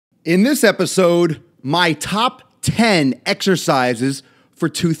In this episode, my top 10 exercises for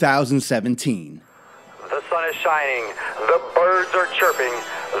 2017. The sun is shining, the birds are chirping,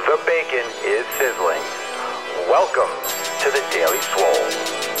 the bacon is sizzling. Welcome to the Daily Swole.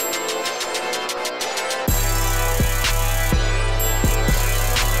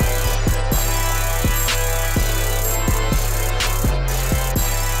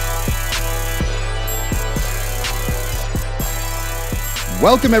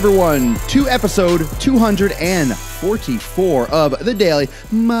 Welcome, everyone, to episode 244 of the Daily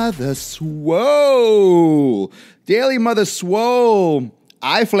Mother Swole. Daily Mother Swole.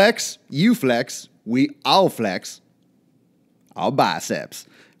 I flex, you flex, we all flex our biceps.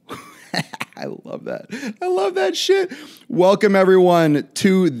 I love that. I love that shit. Welcome, everyone,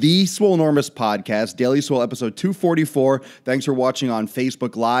 to the Swolenormous podcast, Daily Swole, episode 244. Thanks for watching on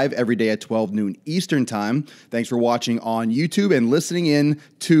Facebook Live every day at 12 noon Eastern Time. Thanks for watching on YouTube and listening in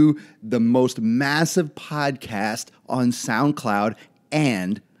to the most massive podcast on SoundCloud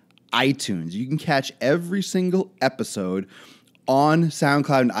and iTunes. You can catch every single episode on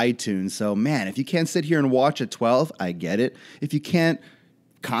SoundCloud and iTunes. So, man, if you can't sit here and watch at 12, I get it. If you can't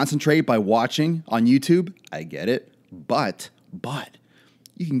concentrate by watching on YouTube, I get it. But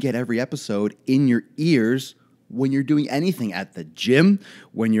you can get every episode in your ears when you're doing anything at the gym,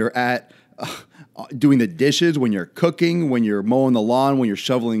 when you're at doing the dishes, when you're cooking, when you're mowing the lawn, when you're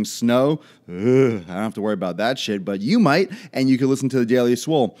shoveling snow. I don't have to worry about that shit, but you might, and you can listen to the Daily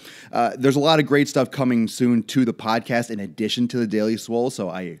Swole. There's a lot of great stuff coming soon to the podcast in addition to the Daily Swole, so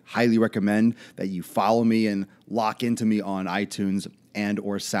I highly recommend that you follow me and lock into me on iTunes and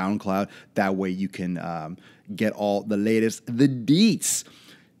or SoundCloud. That way you can get all the latest, the deets.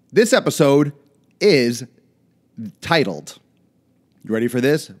 This episode is titled, you ready for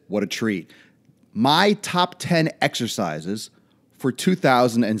this? What a treat. My top 10 exercises for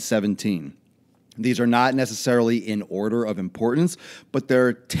 2017. These are not necessarily in order of importance, but there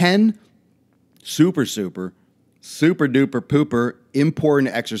are 10 super duper pooper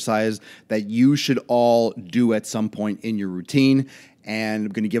important exercises that you should all do at some point in your routine. And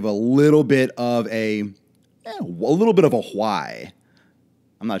I'm going to give a little bit of a why.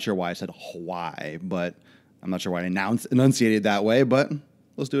 I'm not sure why I said why, but I'm not sure why I enunciated that way, but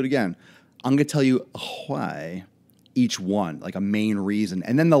let's do it again. I'm going to tell you why each one, like a main reason.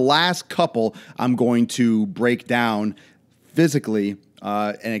 And then the last couple I'm going to break down physically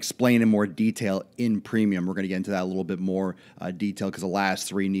and explain in more detail in premium. We're going to get into that a little bit more detail because the last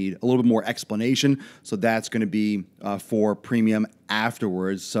three need a little bit more explanation. So that's going to be for premium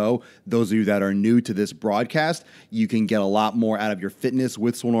afterwards. So those of you that are new to this broadcast, you can get a lot more out of your fitness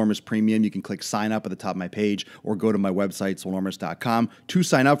with Swolenormous Premium. You can click sign up at the top of my page or go to my website, swolenormous.com, to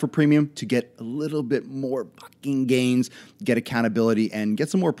sign up for premium to get a little bit more fucking gains, get accountability, and get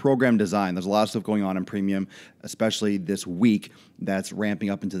some more program design. There's a lot of stuff going on in premium, especially this week, that's ramping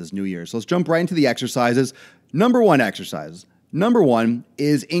up into this new year. So let's jump right into the exercises. Number one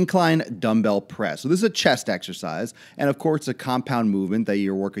is incline dumbbell press. So this is a chest exercise, and of course, it's a compound movement that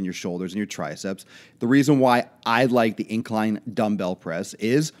you're working your shoulders and your triceps. The reason why I like the incline dumbbell press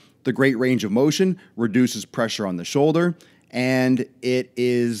is the great range of motion, reduces pressure on the shoulder, and it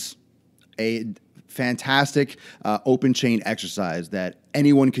is a fantastic open chain exercise that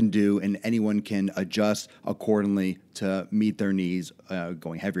anyone can do and anyone can adjust accordingly to meet their needs,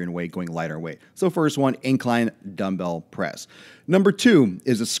 going heavier in weight, going lighter in weight. So first one, incline dumbbell press. Number two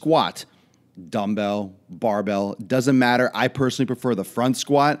is a squat. Dumbbell, barbell, doesn't matter. I personally prefer the front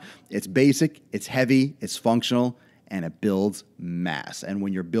squat. It's basic, it's heavy, it's functional, and it builds mass. And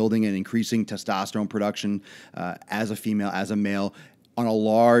when you're building and increasing testosterone production as a female, as a male, on a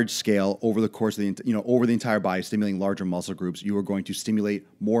large scale over the course of over the entire body, stimulating larger muscle groups, you are going to stimulate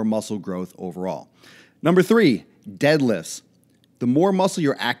more muscle growth overall. Number three, deadlifts. The more muscle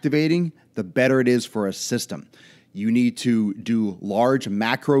you're activating, the better it is for a system. You need to do large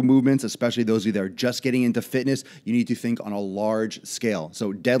macro movements, especially those of you that are just getting into fitness. You need to think on a large scale.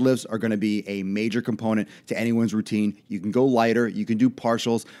 So deadlifts are going to be a major component to anyone's routine. You can go lighter. You can do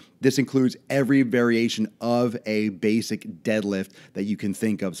partials. This includes every variation of a basic deadlift that you can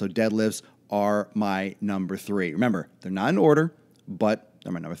think of. So deadlifts are my number three. Remember, they're not in order, but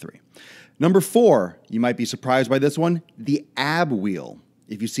they're my number three. Number four, you might be surprised by this one, the ab wheel.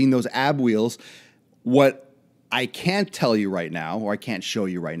 If you've seen those ab wheels, what I can't tell you right now, or I can't show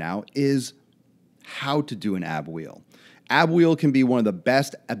you right now, is how to do an ab wheel. Ab wheel can be one of the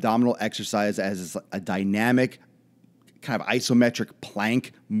best abdominal exercises as a dynamic kind of isometric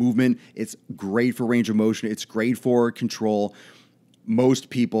plank movement. It's great for range of motion. It's great for control. most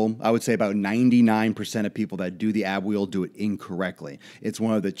people, I would say about 99% of people that do the ab wheel do it incorrectly. It's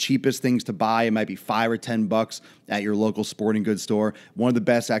one of the cheapest things to buy. It might be $5 or $10 at your local sporting goods store. One of the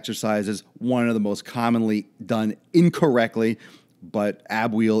best exercises, one of the most commonly done incorrectly, but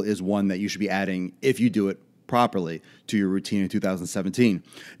ab wheel is one that you should be adding if you do it properly to your routine in 2017.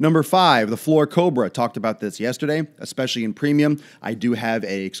 Number 5, the floor cobra. Talked about this yesterday, especially in premium. I do have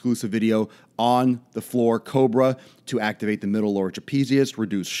an exclusive video on the floor cobra to activate the middle lower trapezius,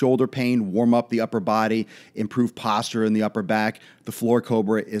 reduce shoulder pain, warm up the upper body, improve posture in the upper back. The floor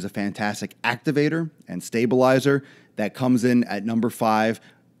cobra is a fantastic activator and stabilizer that comes in at number 5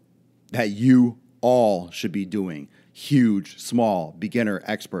 that you all should be doing. Huge, small, beginner,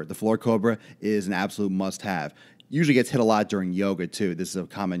 expert. The floor cobra is an absolute must-have. Usually gets hit a lot during yoga, too. This is a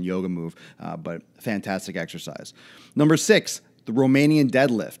common yoga move, but fantastic exercise. Number 6, the Romanian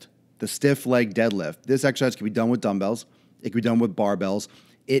deadlift, the stiff leg deadlift. This exercise can be done with dumbbells. It can be done with barbells.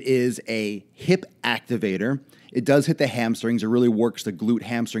 It is a hip activator. It does hit the hamstrings. It really works the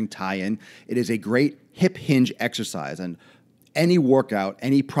glute-hamstring tie-in. It is a great hip hinge exercise, and any workout,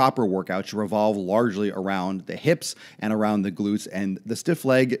 any proper workout should revolve largely around the hips and around the glutes. And the stiff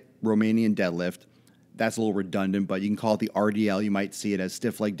leg Romanian deadlift, that's a little redundant, but you can call it the RDL. You might see it as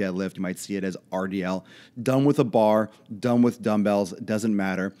stiff leg deadlift. You might see it as RDL. Done with a bar, done with dumbbells, doesn't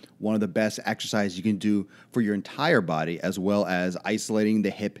matter. One of the best exercises you can do for your entire body, as well as isolating the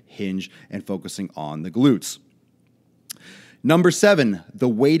hip hinge and focusing on the glutes. Number 7, the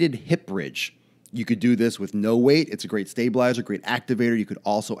weighted hip bridge. You could do this with no weight. It's a great stabilizer, great activator. You could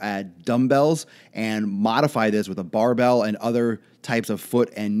also add dumbbells and modify this with a barbell and other types of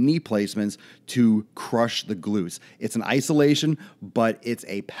foot and knee placements to crush the glutes. It's an isolation, but it's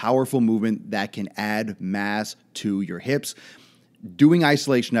a powerful movement that can add mass to your hips. Doing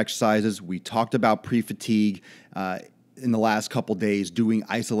isolation exercises, we talked about pre-fatigue in the last couple days, doing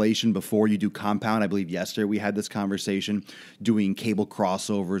isolation before you do compound. I believe yesterday we had this conversation, doing cable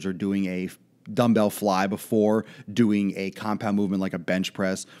crossovers or doing a dumbbell fly before doing a compound movement like a bench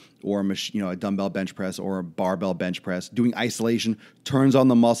press or a dumbbell bench press or a barbell bench press. Doing isolation turns on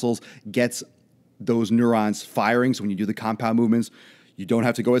the muscles, gets those neurons firing. So when you do the compound movements, you don't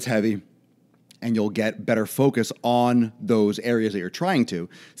have to go as heavy and you'll get better focus on those areas that you're trying to.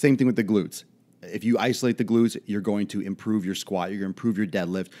 Same thing with the glutes. If you isolate the glutes, you're going to improve your squat, you're going to improve your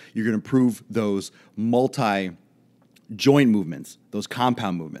deadlift, you're going to improve those multi-joint movements, those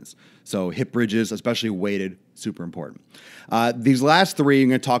compound movements. So hip bridges, especially weighted, super important. These last 3 I'm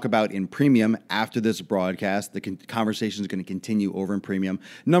going to talk about in premium after this broadcast. The conversation is going to continue over in premium.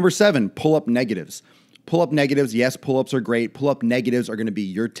 Number 7, pull-up negatives. Pull-up negatives, yes, pull-ups are great. Pull-up negatives are going to be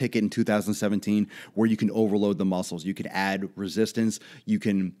your ticket in 2017 where you can overload the muscles. You can add resistance. You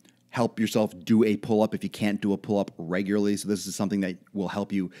can help yourself do a pull-up if you can't do a pull-up regularly. So this is something that will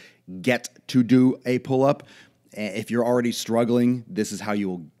help you get to do a pull-up. If you're already struggling, this is how you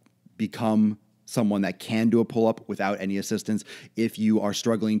will become someone that can do a pull-up without any assistance. If you are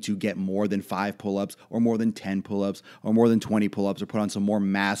struggling to get more than 5 pull-ups or more than 10 pull-ups or more than 20 pull-ups or put on some more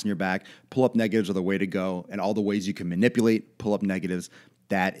mass in your back, pull-up negatives are the way to go. And all the ways you can manipulate pull-up negatives,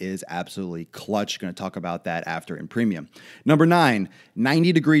 that is absolutely clutch. Going to talk about that after in premium. Number 9,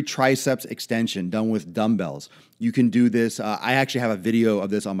 90-degree triceps extension done with dumbbells. You can do this. I actually have a video of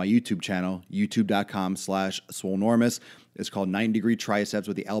this on my YouTube channel, youtube.com/Swolenormous. It's called 90-degree triceps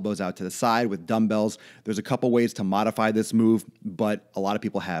with the elbows out to the side with dumbbells. There's a couple ways to modify this move, but a lot of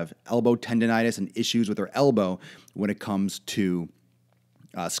people have elbow tendonitis and issues with their elbow when it comes to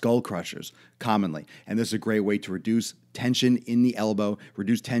skull crushers commonly. And this is a great way to reduce tension in the elbow,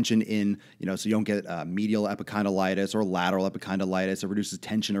 reduce tension in, so you don't get medial epicondylitis or lateral epicondylitis. It reduces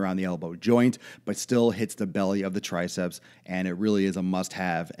tension around the elbow joint, but still hits the belly of the triceps. And it really is a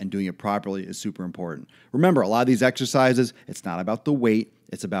must-have, and doing it properly is super important. Remember, a lot of these exercises, it's not about the weight,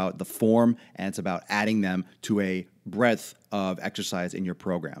 it's about the form, and it's about adding them to a breadth of exercise in your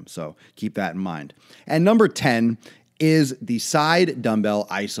program. So keep that in mind. And number 10 is the side dumbbell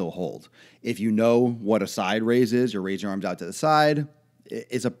iso hold. If you know what a side raise is, you're raising your arms out to the side.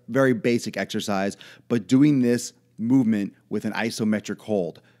 It's a very basic exercise, but doing this movement with an isometric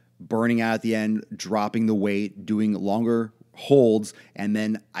hold, burning out at the end, dropping the weight, doing longer holds, and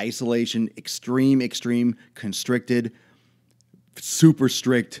then isolation, extreme, constricted, super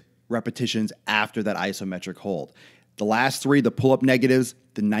strict repetitions after that isometric hold. The last 3, the pull-up negatives,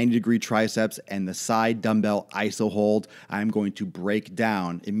 the 90-degree triceps, and the side dumbbell iso hold, I'm going to break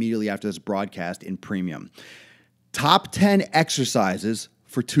down immediately after this broadcast in premium. Top 10 exercises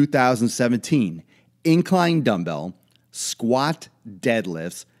for 2017. Incline dumbbell, squat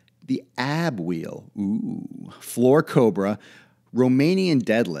deadlifts, the ab wheel, floor cobra, Romanian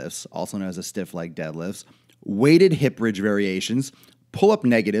deadlifts, also known as a stiff leg deadlifts, weighted hip bridge variations, pull-up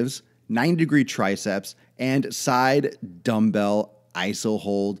negatives, 90-degree triceps, and side dumbbell iso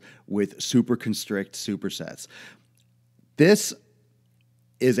hold with super constrict supersets. This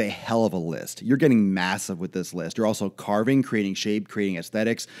is a hell of a list. You're getting massive with this list. You're also carving, creating shape, creating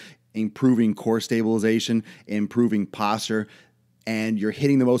aesthetics, improving core stabilization, improving posture, and you're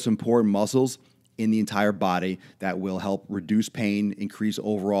hitting the most important muscles in the entire body that will help reduce pain, increase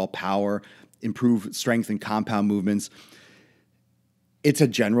overall power, improve strength and compound movements. It's a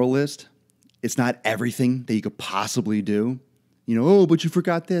general list. It's not everything that you could possibly do. Oh, but you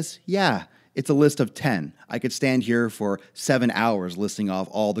forgot this. Yeah, it's a list of 10. I could stand here for 7 hours listing off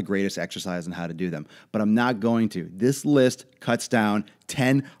all the greatest exercises and how to do them, but I'm not going to. This list cuts down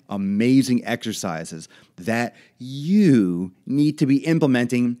 10 amazing exercises that you need to be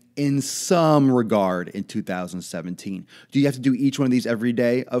implementing in some regard in 2017. Do you have to do each one of these every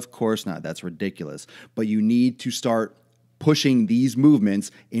day? Of course not. That's ridiculous. But you need to start pushing these movements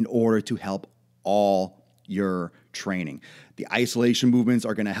in order to help all your training. The isolation movements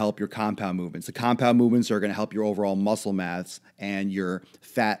are going to help your compound movements. The compound movements are going to help your overall muscle mass and your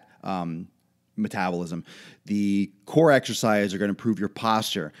fat metabolism. The core exercises are going to improve your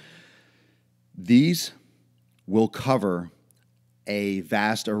posture. These will cover a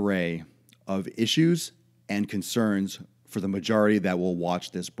vast array of issues and concerns for the majority that will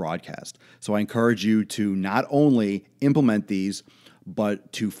watch this broadcast. So I encourage you to not only implement these,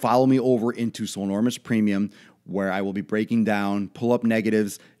 but to follow me over into Swolenormous Premium, where I will be breaking down pull-up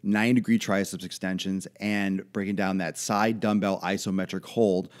negatives, 90-degree triceps extensions, and breaking down that side dumbbell isometric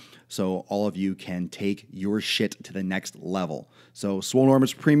hold so all of you can take your shit to the next level. So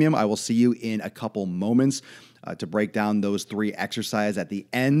Swolenormous Premium, I will see you in a couple moments to break down those 3 exercises. At the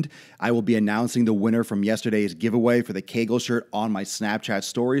end, I will be announcing the winner from yesterday's giveaway for the Kegel shirt on my Snapchat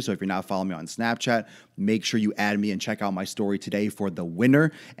story. So if you're not following me on Snapchat, make sure you add me and check out my story today for the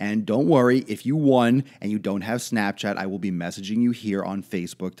winner. And don't worry, if you won and you don't have Snapchat, I will be messaging you here on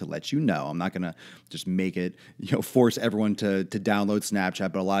Facebook to let you know. I'm not going to just make it, force everyone to download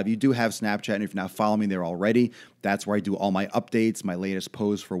Snapchat, but a lot of you do have Snapchat, and if you're not following me there already, that's where I do all my updates, my latest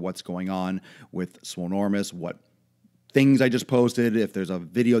posts for what's going on with Swolenormous, what things I just posted, if there's a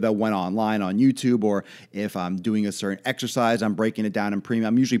video that went online on YouTube, or if I'm doing a certain exercise, I'm breaking it down in premium.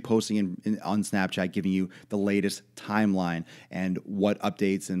 I'm usually posting on Snapchat, giving you the latest timeline and what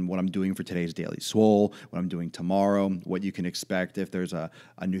updates and what I'm doing for today's Daily Swole, what I'm doing tomorrow, what you can expect if there's a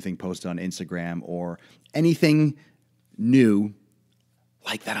new thing posted on Instagram or anything new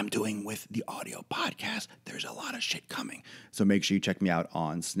like that I'm doing with the audio podcast. There's a lot of shit coming. So make sure you check me out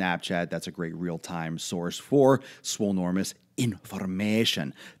on Snapchat. That's a great real-time source for Swolenormous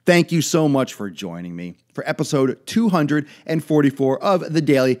information. Thank you so much for joining me for episode 244 of the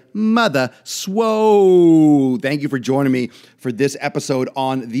Daily Mother Swole. Thank you for joining me for this episode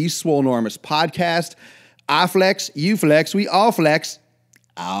on the Swolenormous podcast. I flex, you flex, we all flex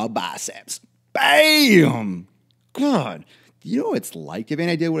our biceps. Bam! God. You know what it's like? Do you have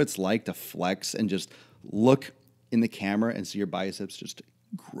any idea what it's like to flex and just look in the camera and see your biceps just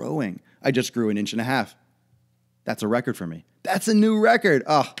growing? I just grew 1.5 inches. That's a record for me. That's a new record.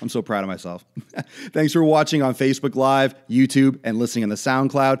 Oh, I'm so proud of myself. Thanks for watching on Facebook Live, YouTube, and listening on the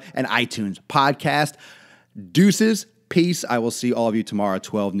SoundCloud and iTunes podcast. Deuces, peace. I will see all of you tomorrow at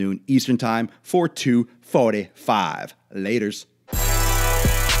 12 noon Eastern Time for 2:45. Laters.